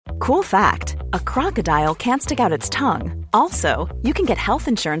Cool fact, a crocodile can't stick out its tongue. Also, you can get health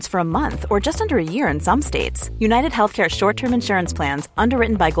insurance for a month or just under a year in some states. United Healthcare short-term insurance plans,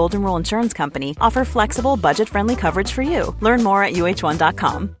 underwritten by Golden Rule Insurance Company, offer flexible, budget-friendly coverage for you. Learn more at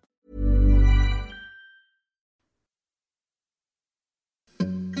uh1.com.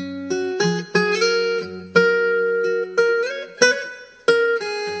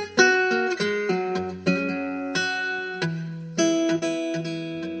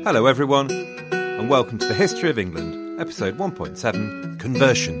 Hello everyone, and welcome to the History of England, episode 1.7,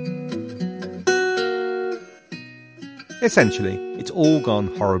 Conversion. Essentially, it's all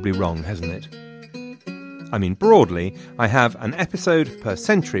gone horribly wrong, hasn't it? I mean, broadly, I have an episode per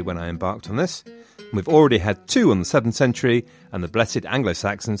century when I embarked on this, and we've already had 2 on the 7th century, and the blessed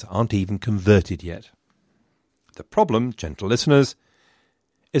Anglo-Saxons aren't even converted yet. The problem, gentle listeners,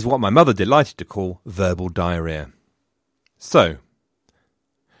 is what my mother delighted to call verbal diarrhoea. So,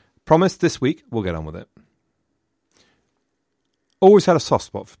 promise this week we'll get on with it. Always had a soft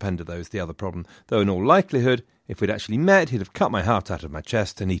spot for Penda, though, is the other problem, though in all likelihood, if we'd actually met, he'd have cut my heart out of my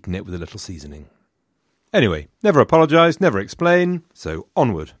chest and eaten it with a little seasoning. Anyway, never apologise, never explain, so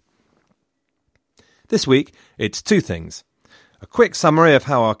onward. This week, it's 2 things. A quick summary of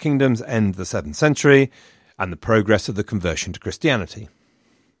how our kingdoms end the 7th century, and the progress of the conversion to Christianity.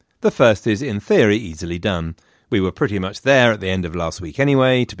 The first is, in theory, easily done. We were pretty much there at the end of last week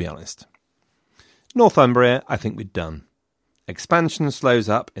anyway, to be honest. Northumbria, I think we'd done. Expansion slows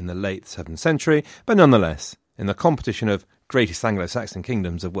up in the late 7th century, but nonetheless, in the competition of greatest Anglo-Saxon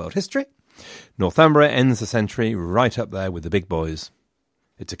kingdoms of world history, Northumbria ends the century right up there with the big boys.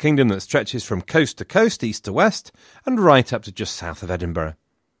 It's a kingdom that stretches from coast to coast, east to west, and right up to just south of Edinburgh,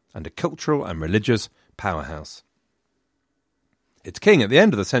 and a cultural and religious powerhouse. Its king at the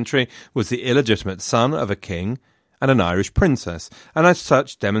end of the century was the illegitimate son of a king and an Irish princess, and as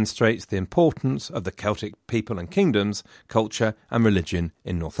such demonstrates the importance of the Celtic people and kingdoms, culture and religion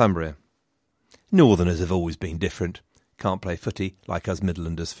in Northumbria. Northerners have always been different. Can't play footy like us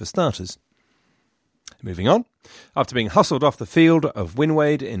Midlanders for starters. Moving on. After being hustled off the field of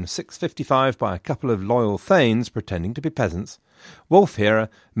Winwade in 655 by a couple of loyal thanes pretending to be peasants, Wulfhere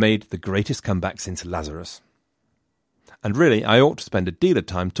made the greatest comeback since Lazarus. And really, I ought to spend a deal of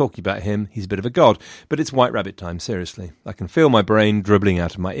time talking about him. He's a bit of a god. But it's White Rabbit time, seriously. I can feel my brain dribbling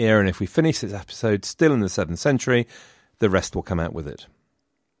out of my ear, and if we finish this episode still in the 7th century, the rest will come out with it.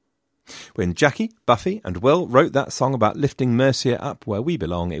 When Jackie, Buffy and Will wrote that song about lifting Mercia up where we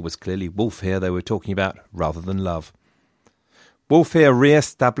belong, it was clearly Wulfhere they were talking about, rather than love. Wulfhere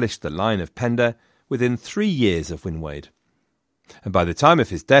re-established the line of Penda within 3 years of Winwade. And by the time of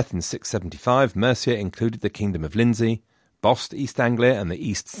his death in 675, Mercia included the kingdom of Lindsey, bossed East Anglia and the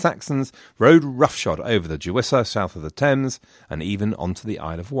East Saxons, rode roughshod over the Jewissa south of the Thames, and even onto the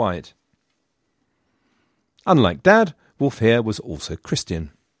Isle of Wight. Unlike Dad, Wulfhere was also Christian.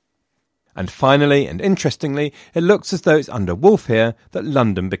 And finally, and interestingly, it looks as though it's under Wulfhere that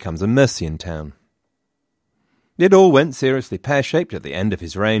London becomes a Mercian town. It all went seriously pear-shaped at the end of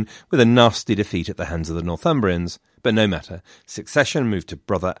his reign, with a nasty defeat at the hands of the Northumbrians, but no matter, succession moved to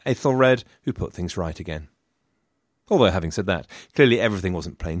brother Aethelred, who put things right again. Although, having said that, clearly everything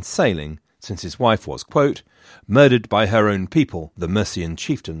wasn't plain sailing, since his wife was, quote, murdered by her own people, the Mercian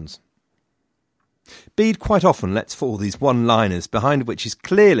chieftains. Bede quite often lets fall these one-liners, behind which is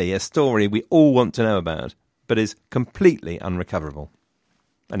clearly a story we all want to know about, but is completely unrecoverable.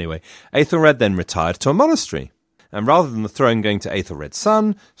 Anyway, Aethelred then retired to a monastery, and rather than the throne going to Aethelred's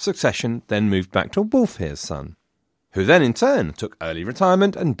son, succession then moved back to Wulfhere's son, who then in turn took early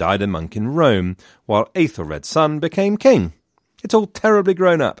retirement and died a monk in Rome, while Aethelred's son became king. It's all terribly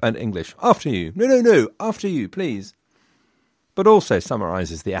grown up and English. After you. No, after you, please. But also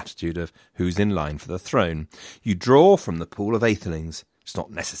summarises the attitude of who's in line for the throne. You draw from the pool of Aethelings. It's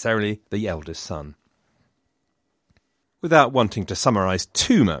not necessarily the eldest son. Without wanting to summarise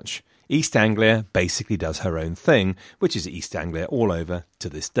too much, East Anglia basically does her own thing, which is East Anglia all over to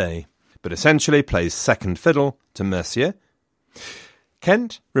this day, but essentially plays second fiddle to Mercia.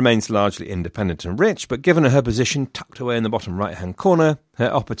 Kent remains largely independent and rich, but given her position tucked away in the bottom right-hand corner,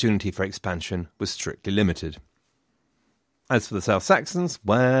 her opportunity for expansion was strictly limited. As for the South Saxons,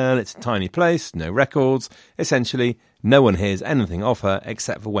 well, it's a tiny place, no records. Essentially, no one hears anything of her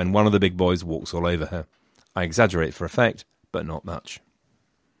except for when one of the big boys walks all over her. I exaggerate for effect, but not much.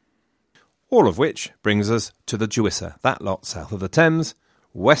 All of which brings us to the Jewissa, that lot south of the Thames,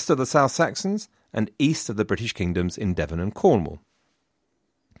 west of the South Saxons, and east of the British kingdoms in Devon and Cornwall.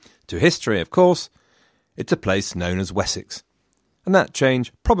 To history, of course, it's a place known as Wessex, and that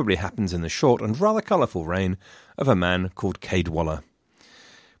change probably happens in the short and rather colourful reign of a man called Caedwalla.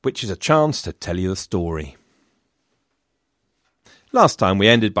 which is a chance to tell you the story. Last time we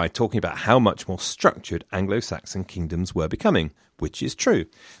ended by talking about how much more structured Anglo-Saxon kingdoms were becoming, which is true,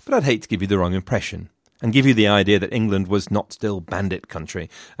 but I'd hate to give you the wrong impression, and give you the idea that England was not still bandit country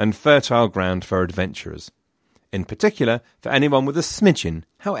and fertile ground for adventurers. In particular, for anyone with a smidgen,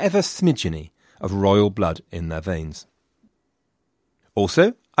 however smidgeny, of royal blood in their veins.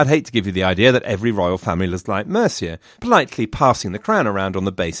 Also, I'd hate to give you the idea that every royal family was like Mercia, politely passing the crown around on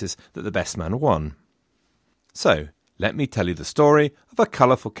the basis that the best man won. So, let me tell you the story of a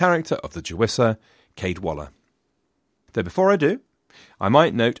colourful character of the Jewissa, Caedwalla. Though before I do, I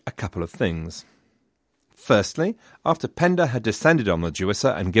might note a couple of things. Firstly, after Penda had descended on the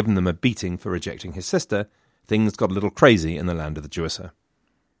Jewissa and given them a beating for rejecting his sister, things got a little crazy in the land of the Jewissa.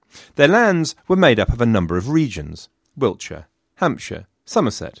 Their lands were made up of a number of regions, Wiltshire, Hampshire,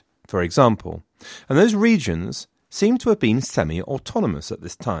 Somerset, for example, and those regions seem to have been semi-autonomous at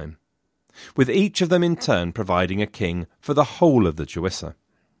this time, with each of them in turn providing a king for the whole of the Jewissa.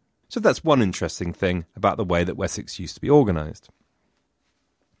 So that's one interesting thing about the way that Wessex used to be organised.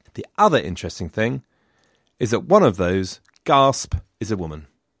 The other interesting thing is that one of those, gasp, is a woman,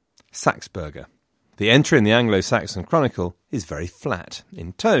 Saxburga. The entry in the Anglo-Saxon Chronicle is very flat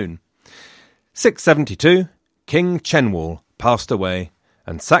in tone. 672, King Cenwalh passed away,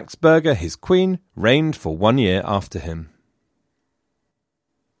 and Saxburga, his queen, reigned for 1 year after him.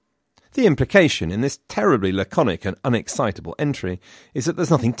 The implication in this terribly laconic and unexcitable entry is that there's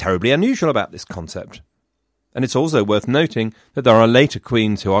nothing terribly unusual about this concept. And it's also worth noting that there are later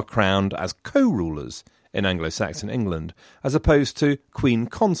queens who are crowned as co-rulers in Anglo-Saxon England, as opposed to queen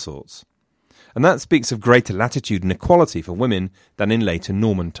consorts. And that speaks of greater latitude and equality for women than in later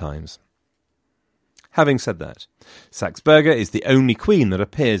Norman times. Having said that, Saxburga is the only queen that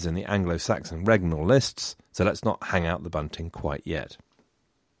appears in the Anglo-Saxon regnal lists, so let's not hang out the bunting quite yet.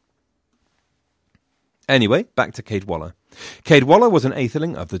 Anyway, back to Caedwalla. Caedwalla was an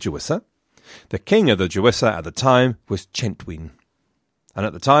atheling of the Jewissa. The king of the Jewissa at the time was Centwine. And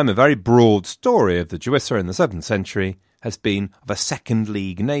at the time, a very broad story of the Jewissa in the 7th century has been of a second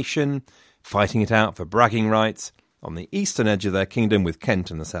league nation, fighting it out for bragging rights on the eastern edge of their kingdom with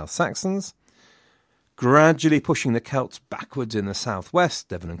Kent and the South Saxons, gradually pushing the Celts backwards in the southwest,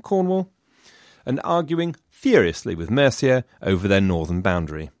 Devon and Cornwall, and arguing furiously with Mercia over their northern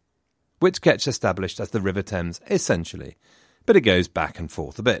boundary, which gets established as the River Thames essentially, but it goes back and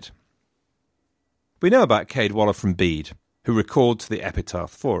forth a bit. We know about Caedwalla from Bede, who records the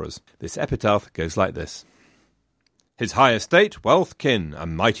epitaph for us. This epitaph goes like this. His high estate, wealth, kin, a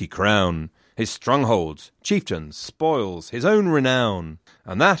mighty crown, his strongholds, chieftains, spoils, his own renown,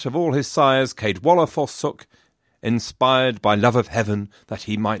 and that of all his sires Caedwalla forsook, inspired by love of heaven that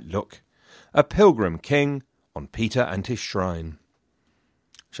he might look, a pilgrim king on Peter and his shrine.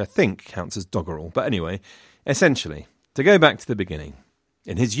 Which I think counts as doggerel, but anyway, essentially, to go back to the beginning,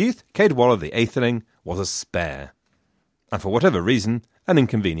 in his youth, Caedwalla the Atheling was a spare, and for whatever reason, an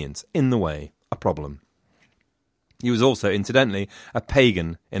inconvenience, in the way, a problem. He was also, incidentally, a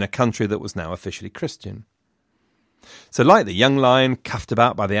pagan in a country that was now officially Christian. So like the young lion cuffed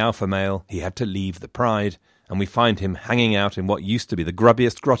about by the alpha male, he had to leave the pride, and we find him hanging out in what used to be the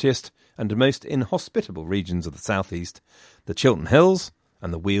grubbiest, grottiest, and most inhospitable regions of the southeast, the Chiltern Hills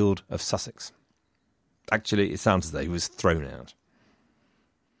and the Weald of Sussex. Actually, it sounds as though he was thrown out.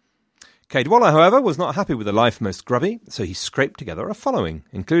 Caedwalla, however, was not happy with a life most grubby, so he scraped together a following,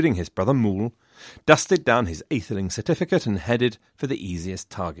 including his brother Mool, dusted down his atheling certificate and headed for the easiest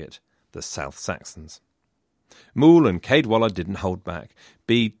target, the South Saxons. Mool and Caedwalla didn't hold back.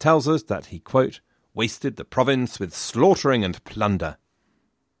 Bede tells us that he, quote, wasted the province with slaughtering and plunder,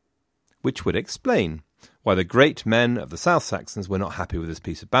 which would explain why the great men of the South Saxons were not happy with this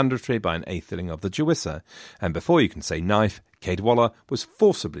piece of banditry by an atheling of the Jewissa, and before you can say knife, Caedwalla was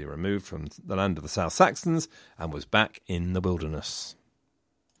forcibly removed from the land of the South Saxons and was back in the wilderness.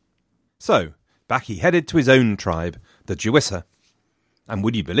 So, back he headed to his own tribe, the Jewissa. And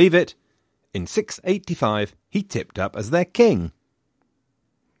would you believe it? In 685, he tipped up as their king.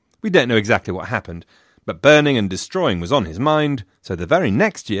 We don't know exactly what happened, but burning and destroying was on his mind, so the very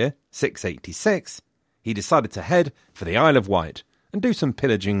next year, 686, he decided to head for the Isle of Wight and do some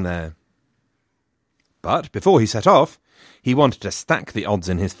pillaging there. But before he set off, he wanted to stack the odds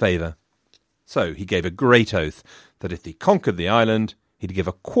in his favour. So he gave a great oath that if he conquered the island, he'd give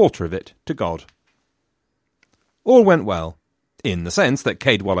a quarter of it to God. All went well, in the sense that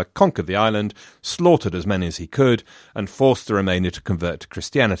Caedwalla conquered the island, slaughtered as many as he could, and forced the remainder to convert to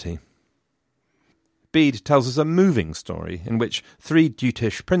Christianity. Bede tells us a moving story in which 3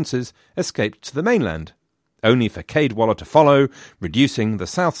 Jutish princes escaped to the mainland, only for Caedwalla to follow, reducing the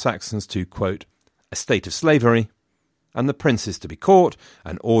South Saxons to, quote, a state of slavery, and the princes to be caught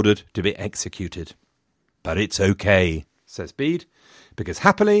and ordered to be executed. But it's okay, says Bede, because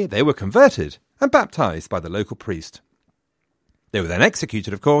happily they were converted and baptised by the local priest. They were then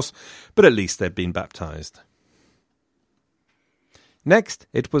executed, of course, but at least they'd been baptised. Next,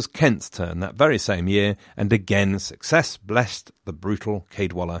 it was Kent's turn that very same year, and again success blessed the brutal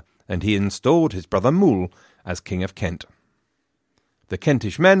Caedwalla, and he installed his brother Mull as King of Kent. The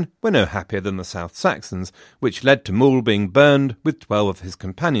Kentish men were no happier than the South Saxons, which led to Mull being burned with 12 of his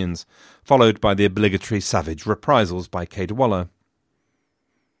companions, followed by the obligatory savage reprisals by Caedwalla.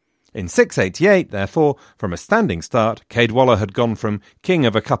 In 688, therefore, from a standing start, Caedwalla had gone from king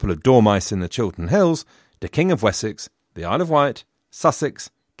of a couple of dormice in the Chiltern Hills to king of Wessex, the Isle of Wight, Sussex,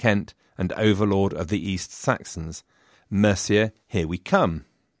 Kent, and overlord of the East Saxons. Mercia, here we come.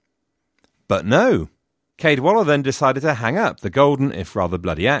 But no. Caedwalla then decided to hang up the golden, if rather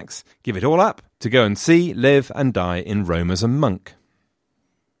bloody axe, give it all up, to go and see, live, and die in Rome as a monk.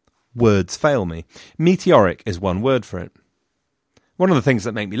 Words fail me. Meteoric is one word for it. One of the things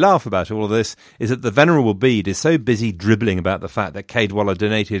that make me laugh about all of this is that the Venerable Bede is so busy dribbling about the fact that Caedwalla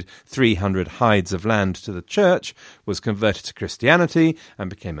donated 300 hides of land to the church, was converted to Christianity, and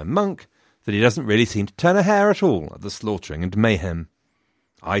became a monk, that he doesn't really seem to turn a hair at all at the slaughtering and mayhem.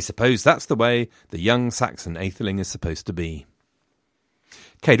 I suppose that's the way the young Saxon atheling is supposed to be.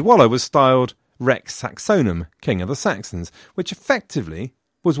 Caedwalla was styled Rex Saxonum, King of the Saxons, which effectively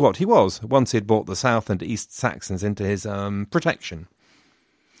was what he was once he had brought the South and East Saxons into his protection.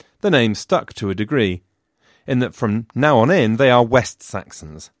 The name stuck to a degree, in that from now on in they are West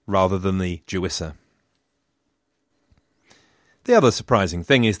Saxons, rather than the Jewissa. The other surprising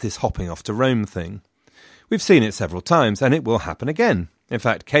thing is this hopping off to Rome thing. We've seen it several times, and it will happen again. In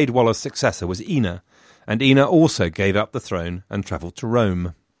fact, Caedwalla's successor was Ina, and Ina also gave up the throne and travelled to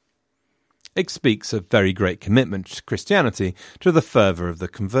Rome. It speaks of very great commitment to Christianity, to the fervour of the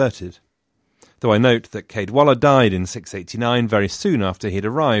converted. Though I note that Caedwalla died in 689 very soon after he had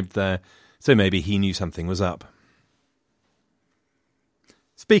arrived there, so maybe he knew something was up.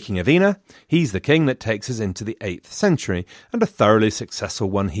 Speaking of Ina, he's the king that takes us into the 8th century, and a thoroughly successful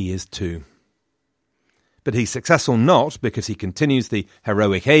one he is too. But he's successful not because he continues the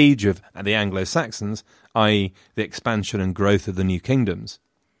heroic age of the Anglo-Saxons, i.e. the expansion and growth of the new kingdoms.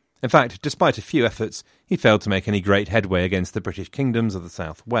 In fact, despite a few efforts, he failed to make any great headway against the British kingdoms of the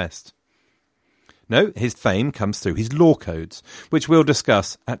southwest. No, his fame comes through his law codes, which we'll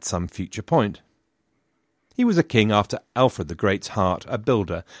discuss at some future point. He was a king after Alfred the Great's heart, a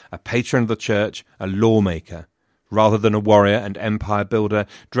builder, a patron of the church, a lawmaker, rather than a warrior and empire builder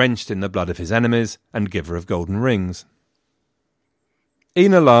drenched in the blood of his enemies and giver of golden rings.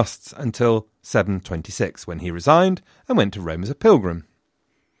 Ina lasts until 726, when he resigned and went to Rome as a pilgrim.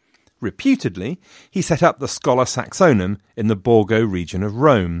 Reputedly, he set up the Schola Saxonum in the Borgo region of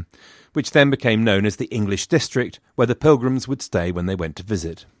Rome, which then became known as the English district, where the pilgrims would stay when they went to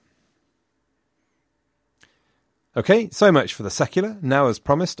visit. Okay, so much for the secular. Now, as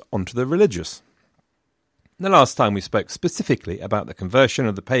promised, on to the religious. The last time we spoke specifically about the conversion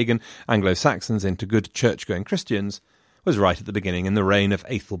of the pagan Anglo-Saxons into good church-going Christians was right at the beginning in the reign of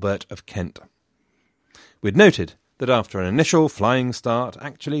Aethelbert of Kent. We'd noted that after an initial flying start,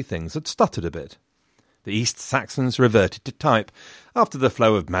 actually things had stuttered a bit. The East Saxons reverted to type after the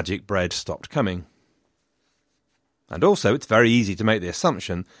flow of magic bread stopped coming. And also it's very easy to make the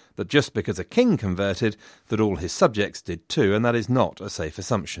assumption that just because a king converted, that all his subjects did too, and that is not a safe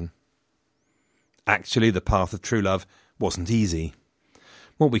assumption. Actually, the path of true love wasn't easy.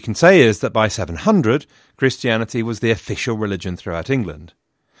 What we can say is that by 700, Christianity was the official religion throughout England,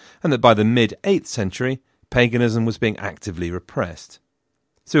 and that by the mid-8th century, paganism was being actively repressed.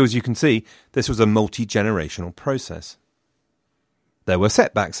 So as you can see, this was a multi-generational process. There were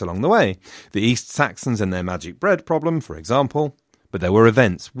setbacks along the way, the East Saxons and their magic bread problem, for example, but there were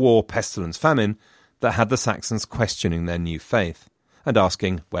events, war, pestilence, famine, that had the Saxons questioning their new faith, and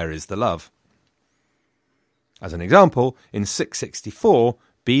asking, where is the love? As an example, in 664,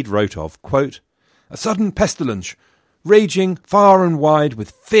 Bede wrote of, quote, a sudden pestilence, raging far and wide with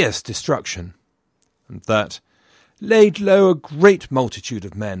fierce destruction, and that laid low a great multitude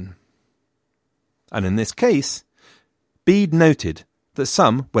of men. And in this case, Bede noted that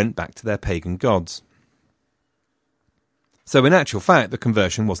some went back to their pagan gods. So in actual fact, the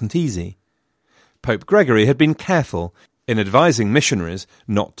conversion wasn't easy. Pope Gregory had been careful in advising missionaries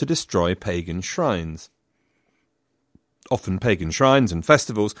not to destroy pagan shrines. Often pagan shrines and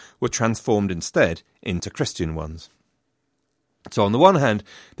festivals were transformed instead into Christian ones. So on the one hand,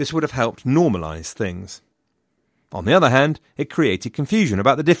 this would have helped normalise things. On the other hand, it created confusion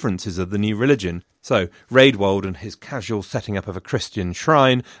about the differences of the new religion, so Raedwald and his casual setting up of a Christian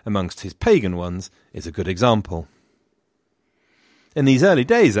shrine amongst his pagan ones is a good example. In these early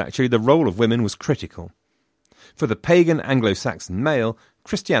days, actually, the role of women was critical. For the pagan Anglo-Saxon male,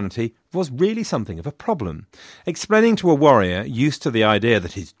 Christianity was really something of a problem, explaining to a warrior used to the idea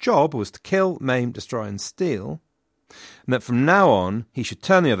that his job was to kill, maim, destroy and steal, and that from now on he should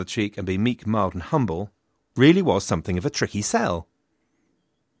turn the other cheek and be meek, mild and humble, really was something of a tricky sell.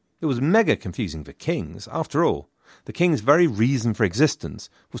 It was mega confusing for kings. After all, the king's very reason for existence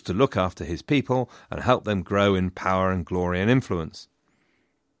was to look after his people and help them grow in power and glory and influence.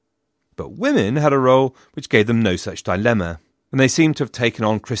 But women had a role which gave them no such dilemma, and they seem to have taken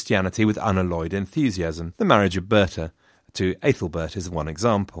on Christianity with unalloyed enthusiasm. The marriage of Bertha to Aethelbert is one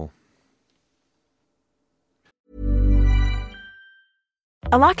example.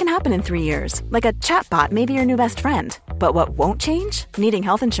 A lot can happen in 3 years, like a chatbot may be your new best friend. But what won't change? Needing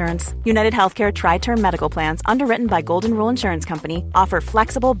health insurance. United Healthcare Tri-Term Medical Plans, underwritten by Golden Rule Insurance Company, offer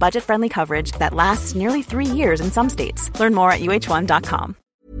flexible, budget-friendly coverage that lasts nearly 3 years in some states. Learn more at uh1.com.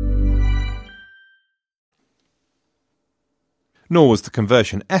 Nor was the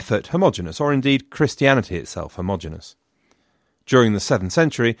conversion effort homogeneous, or indeed Christianity itself homogeneous. During the 7th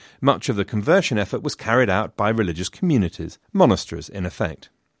century, much of the conversion effort was carried out by religious communities, monasteries in effect.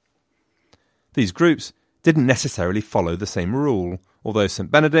 These groups didn't necessarily follow the same rule, although St.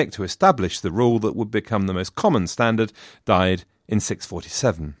 Benedict, who established the rule that would become the most common standard, died in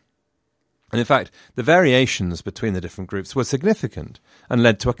 647. And in fact, the variations between the different groups were significant and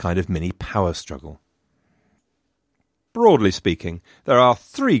led to a kind of mini power struggle. Broadly speaking, there are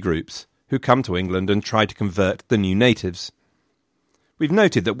 3 groups who come to England and try to convert the new natives. We've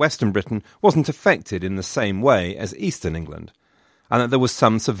noted that Western Britain wasn't affected in the same way as Eastern England, and that there was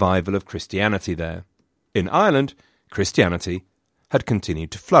some survival of Christianity there. In Ireland, Christianity had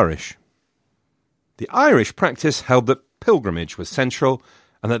continued to flourish. The Irish practice held that pilgrimage was central,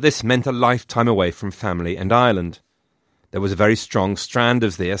 and that this meant a lifetime away from family and Ireland. There was a very strong strand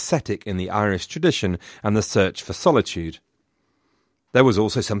of the ascetic in the Irish tradition and the search for solitude. There was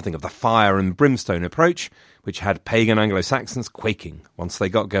also something of the fire and brimstone approach, which had pagan Anglo-Saxons quaking once they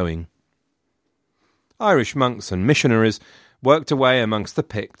got going. Irish monks and missionaries worked away amongst the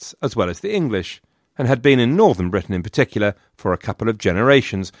Picts as well as the English, and had been in northern Britain in particular for a couple of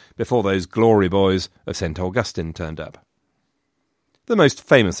generations before those glory boys of St. Augustine turned up. The most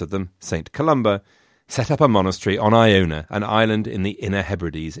famous of them, St. Columba, set up a monastery on Iona, an island in the Inner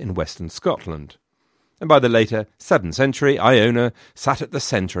Hebrides in western Scotland. And by the later 7th century, Iona sat at the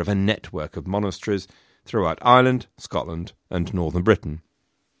centre of a network of monasteries throughout Ireland, Scotland and northern Britain.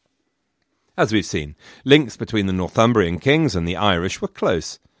 As we've seen, links between the Northumbrian kings and the Irish were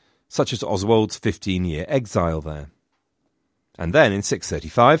close, such as Oswald's 15-year exile there. And then, in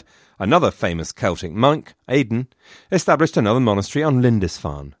 635, another famous Celtic monk, Aidan, established another monastery on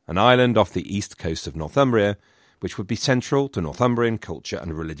Lindisfarne, an island off the east coast of Northumbria, which would be central to Northumbrian culture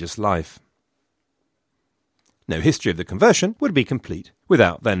and religious life. No history of the conversion would be complete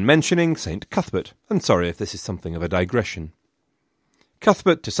without then mentioning St. Cuthbert, and sorry if this is something of a digression.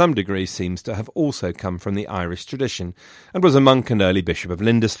 Cuthbert, to some degree, seems to have also come from the Irish tradition, and was a monk and early bishop of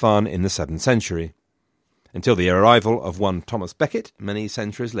Lindisfarne in the 7th century. Until the arrival of one Thomas Becket, many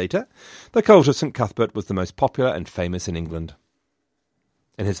centuries later, the cult of St. Cuthbert was the most popular and famous in England.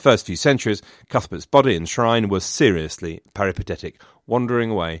 In his first few centuries, Cuthbert's body and shrine was seriously peripatetic,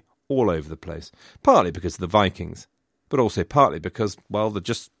 wandering away all over the place, partly because of the Vikings, but also partly because, well, there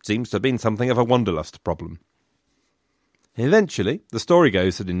just seems to have been something of a wanderlust problem. Eventually, the story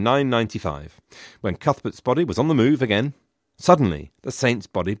goes that in 995, when Cuthbert's body was on the move again, suddenly the saint's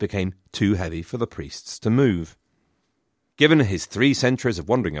body became too heavy for the priests to move. Given his 3 centuries of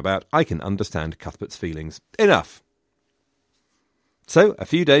wandering about, I can understand Cuthbert's feelings. Enough! So, a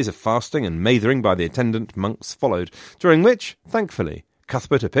few days of fasting and mathering by the attendant monks followed, during which, thankfully,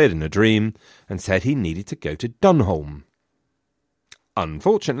 Cuthbert appeared in a dream and said he needed to go to Dunholm.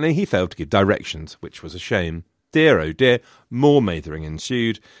 Unfortunately, he failed to give directions, which was a shame. Dear, oh dear, more mathering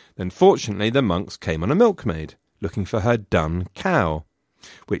ensued. Then fortunately the monks came on a milkmaid, looking for her dun cow,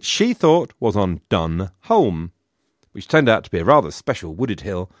 which she thought was on Dunholm, which turned out to be a rather special wooded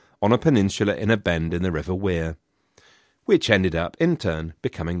hill on a peninsula in a bend in the River Wear, which ended up, in turn,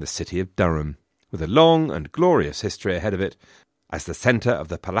 becoming the city of Durham, with a long and glorious history ahead of it, as the centre of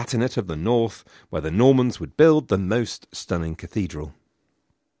the Palatinate of the North, where the Normans would build the most stunning cathedral.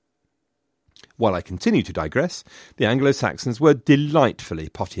 While I continue to digress, the Anglo-Saxons were delightfully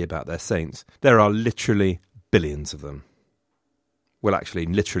potty about their saints. There are literally billions of them. Well, actually,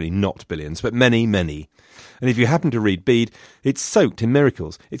 literally not billions, but many, many. And if you happen to read Bede, it's soaked in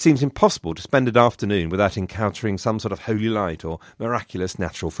miracles. It seems impossible to spend an afternoon without encountering some sort of holy light or miraculous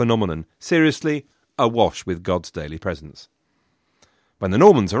natural phenomenon. Seriously, awash with God's daily presence. When the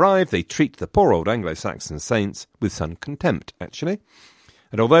Normans arrive, they treat the poor old Anglo-Saxon saints with some contempt, actually.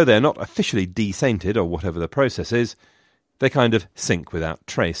 And although they're not officially de-sainted, or whatever the process is, they kind of sink without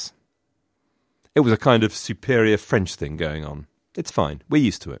trace. It was a kind of superior French thing going on. It's fine, we're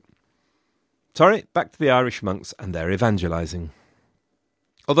used to it. Sorry, back to the Irish monks and their evangelising.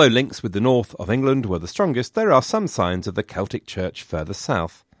 Although links with the north of England were the strongest, there are some signs of the Celtic Church further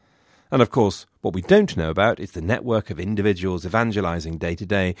south. And of course, what we don't know about is the network of individuals evangelising day to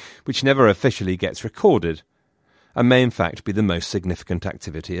day, which never officially gets recorded, and may in fact be the most significant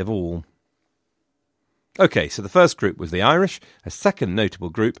activity of all. OK, so the first group was the Irish. A second notable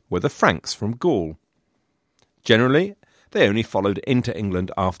group were the Franks from Gaul. Generally, they only followed into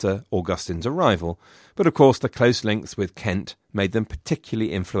England after Augustine's arrival, but of course the close links with Kent made them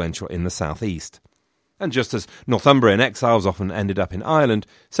particularly influential in the southeast. And just as Northumbrian exiles often ended up in Ireland,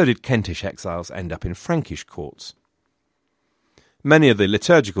 so did Kentish exiles end up in Frankish courts. Many of the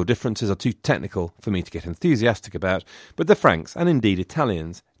liturgical differences are too technical for me to get enthusiastic about, but the Franks, and indeed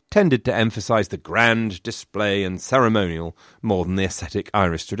Italians, tended to emphasise the grand display and ceremonial more than the ascetic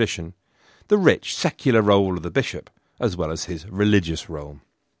Irish tradition, the rich secular role of the bishop, as well as his religious role.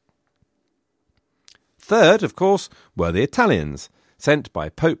 Third, of course, were the Italians, sent by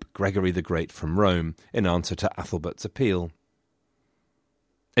Pope Gregory the Great from Rome in answer to Athelbert's appeal.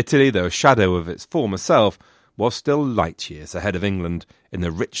 Italy, though a shadow of its former self, was still light years ahead of England in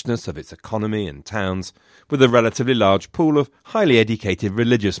the richness of its economy and towns, with a relatively large pool of highly educated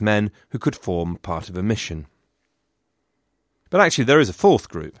religious men who could form part of a mission. But actually there is a fourth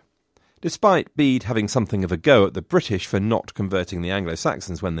group. Despite Bede having something of a go at the British for not converting the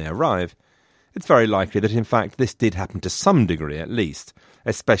Anglo-Saxons when they arrive, it's very likely that in fact this did happen to some degree at least,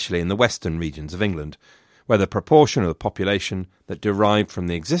 especially in the western regions of England, where the proportion of the population that derived from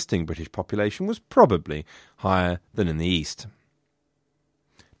the existing British population was probably higher than in the east.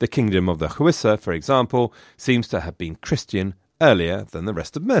 The kingdom of the Huissa, for example, seems to have been Christian earlier than the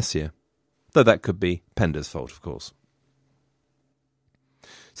rest of Mercia, though that could be Penda's fault, of course.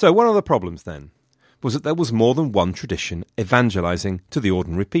 So one of the problems, then, was that there was more than one tradition evangelising to the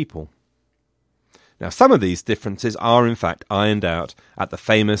ordinary people. Now, some of these differences are in fact ironed out at the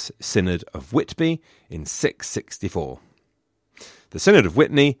famous Synod of Whitby in 664. The Synod of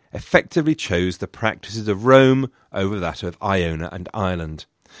Whitby effectively chose the practices of Rome over that of Iona and Ireland,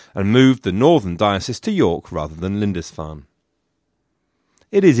 and moved the northern diocese to York rather than Lindisfarne.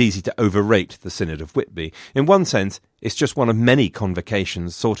 It is easy to overrate the Synod of Whitby. In one sense, it's just one of many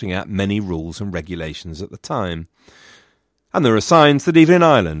convocations sorting out many rules and regulations at the time. And there are signs that even in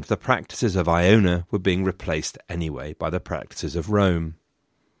Ireland the practices of Iona were being replaced anyway by the practices of Rome.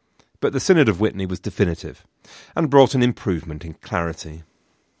 But the Synod of Whitby was definitive, and brought an improvement in clarity.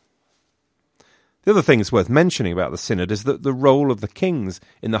 The other thing that's worth mentioning about the Synod is that the role of the kings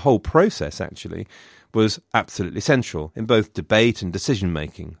in the whole process, actually, was absolutely central in both debate and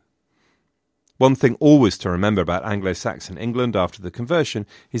decision-making. One thing always to remember about Anglo-Saxon England after the conversion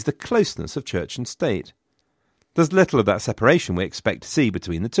is the closeness of church and state. There's little of that separation we expect to see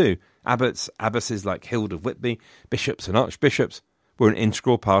between the two. Abbots, abbesses like Hild of Whitby, bishops and archbishops were an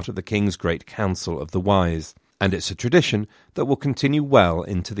integral part of the King's Great Council of the Wise, and it's a tradition that will continue well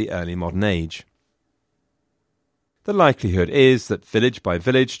into the early modern age. The likelihood is that village by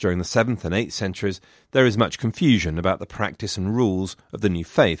village during the 7th and 8th centuries there is much confusion about the practice and rules of the new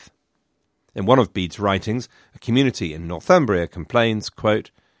faith. In one of Bede's writings, a community in Northumbria complains,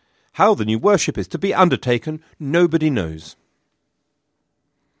 quote, "How the new worship is to be undertaken, nobody knows."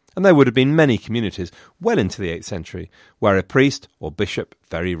 And there would have been many communities well into the 8th century where a priest or bishop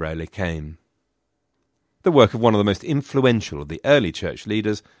very rarely came. The work of one of the most influential of the early church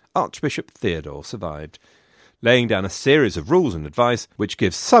leaders, Archbishop Theodore, survived, laying down a series of rules and advice which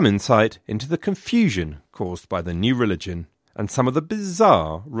gives some insight into the confusion caused by the new religion and some of the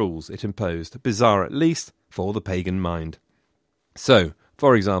bizarre rules it imposed, bizarre at least for the pagan mind. So,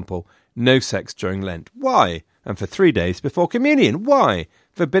 for example, no sex during Lent. Why? And for 3 days before communion. Why?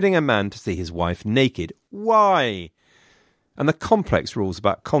 Forbidding a man to see his wife naked. Why? And the complex rules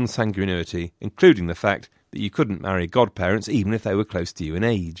about consanguinity, including the fact that you couldn't marry godparents even if they were close to you in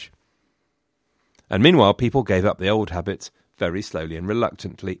age. And meanwhile, people gave up the old habits very slowly and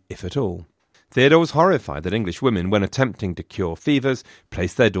reluctantly, if at all. Theodore was horrified that English women, when attempting to cure fevers,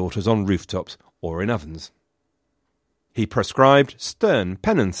 placed their daughters on rooftops or in ovens. He prescribed stern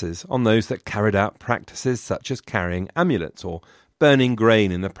penances on those that carried out practices such as carrying amulets or burning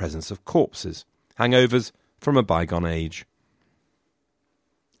grain in the presence of corpses, hangovers from a bygone age.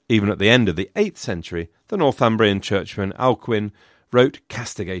 Even at the end of the 8th century, the Northumbrian churchman Alcuin wrote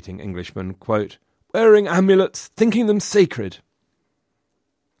castigating Englishmen, quote, "wearing amulets, thinking them sacred."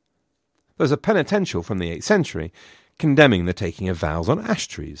 There's a penitential from the 8th century condemning the taking of vows on ash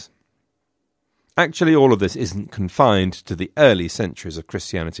trees. Actually, all of this isn't confined to the early centuries of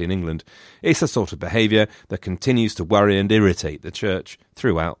Christianity in England. It's a sort of behaviour that continues to worry and irritate the Church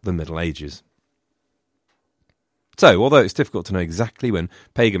throughout the Middle Ages. So, although it's difficult to know exactly when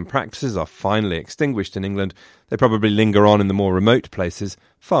pagan practices are finally extinguished in England, they probably linger on in the more remote places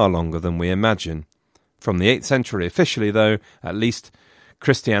far longer than we imagine. From the 8th century officially, though, at least,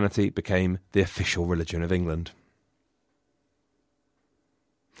 Christianity became the official religion of England.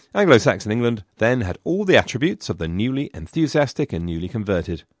 Anglo-Saxon England then had all the attributes of the newly enthusiastic and newly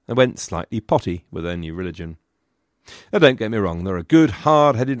converted, and went slightly potty with their new religion. Now, don't get me wrong, there are good,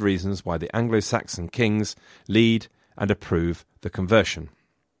 hard-headed reasons why the Anglo-Saxon kings lead and approve the conversion.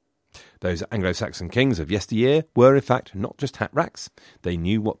 Those Anglo-Saxon kings of yesteryear were, in fact, not just hat-racks, they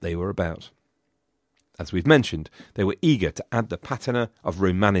knew what they were about. As we've mentioned, they were eager to add the patina of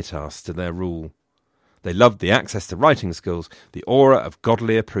Romanitas to their rule. They loved the access to writing skills, the aura of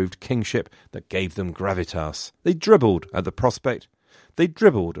godly approved kingship that gave them gravitas. They dribbled at the prospect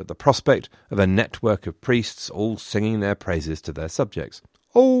of a network of priests all singing their praises to their subjects.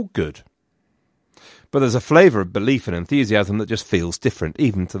 All good. But there's a flavour of belief and enthusiasm that just feels different,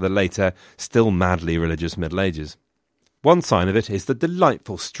 even to the later, still madly religious Middle Ages. One sign of it is the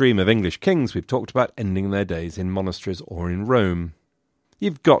delightful stream of English kings we've talked about ending their days in monasteries or in Rome.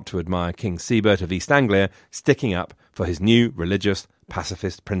 You've got to admire King Siebert of East Anglia sticking up for his new religious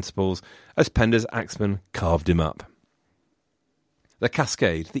pacifist principles as Penda's axemen carved him up. The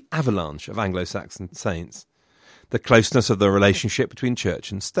cascade, the avalanche of Anglo-Saxon saints, the closeness of the relationship between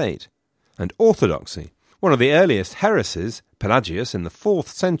church and state, and orthodoxy. One of the earliest heresies, Pelagius in the 4th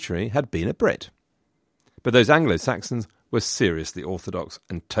century, had been a Brit. But those Anglo-Saxons were seriously orthodox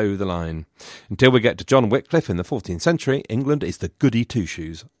and toe the line. Until we get to John Wycliffe in the 14th century, England is the goody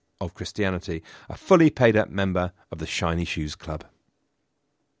two-shoes of Christianity, a fully paid-up member of the Shiny Shoes Club.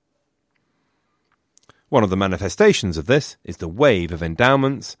 One of the manifestations of this is the wave of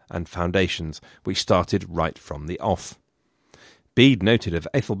endowments and foundations, which started right from the off. Bede noted of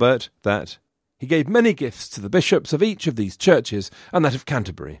Ethelbert that he gave many gifts to the bishops of each of these churches and that of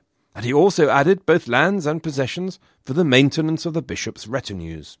Canterbury, and he also added both lands and possessions for the maintenance of the bishops'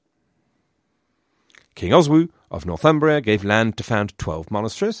 retinues. King Oswu of Northumbria gave land to found 12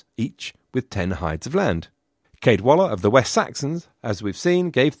 monasteries, each with 10 hides of land. Caedwalla of the West Saxons, as we've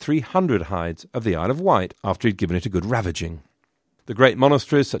seen, gave 300 hides of the Isle of Wight after he'd given it a good ravaging. The great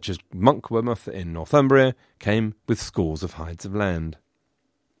monasteries, such as Monkwearmouth in Northumbria, came with scores of hides of land.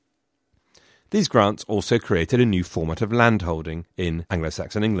 These grants also created a new format of landholding in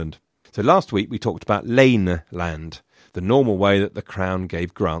Anglo-Saxon England. So last week we talked about lane land, the normal way that the Crown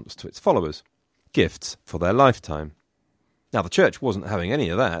gave grants to its followers, gifts for their lifetime. Now the church wasn't having any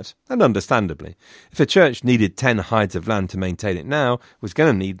of that, and understandably. If a church needed 10 hides of land to maintain it now, it was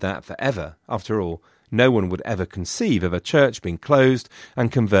going to need that forever. After all, no one would ever conceive of a church being closed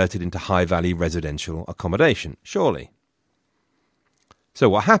and converted into high-value residential accommodation, surely. So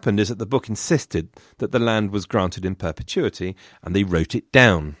what happened is that the book insisted that the land was granted in perpetuity, and they wrote it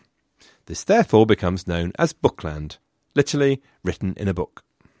down. This therefore becomes known as bookland, literally written in a book.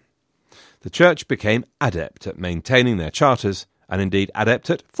 The church became adept at maintaining their charters, and indeed adept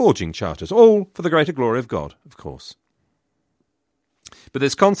at forging charters, all for the greater glory of God, of course. But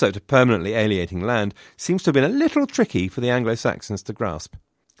this concept of permanently alienating land seems to have been a little tricky for the Anglo-Saxons to grasp.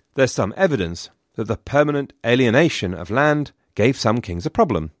 There's some evidence that the permanent alienation of land gave some kings a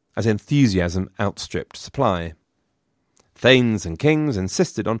problem, as enthusiasm outstripped supply. Thanes and kings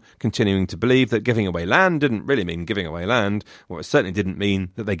insisted on continuing to believe that giving away land didn't really mean giving away land, or it certainly didn't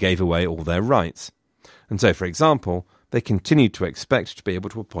mean that they gave away all their rights. And so, for example, they continued to expect to be able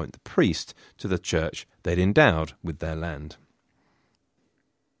to appoint the priest to the church they'd endowed with their land.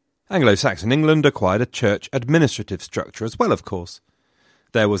 Anglo-Saxon England acquired a church administrative structure as well, of course.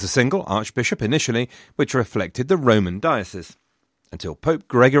 There was a single archbishop initially, which reflected the Roman diocese, until Pope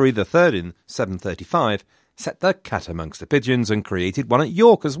Gregory III in 735 set the cat amongst the pigeons and created one at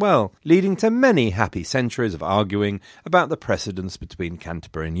York as well, leading to many happy centuries of arguing about the precedence between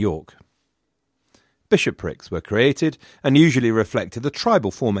Canterbury and York. Bishoprics were created and usually reflected the tribal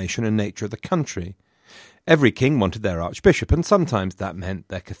formation and nature of the country. Every king wanted their archbishop, and sometimes that meant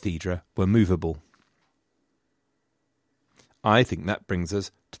their cathedra were movable. I think that brings us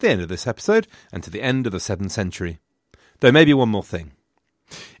to the end of this episode and to the end of the 7th century. Though maybe one more thing.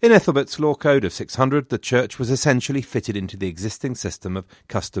 In Ethelbert's law code of 600, the church was essentially fitted into the existing system of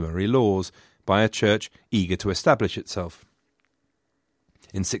customary laws by a church eager to establish itself.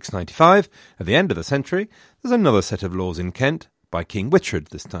 In 695, at the end of the century, there's another set of laws in Kent, by King Wichard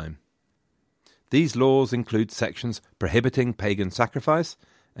this time. These laws include sections prohibiting pagan sacrifice,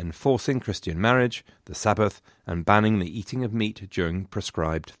 enforcing Christian marriage, the Sabbath, and banning the eating of meat during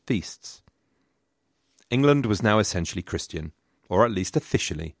prescribed feasts. England was now essentially Christian, or at least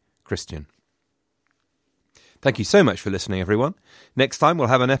officially Christian. Thank you so much for listening, everyone. Next time we'll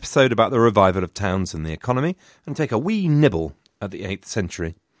have an episode about the revival of towns and the economy, and take a wee nibble at the 8th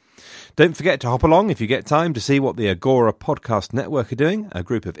century. Don't forget to hop along if you get time to see what the Agora Podcast Network are doing, a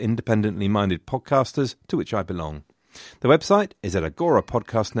group of independently minded podcasters to which I belong. The website is at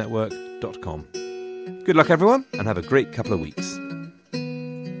agorapodcastnetwork.com. Good luck, everyone, and have a great couple of weeks.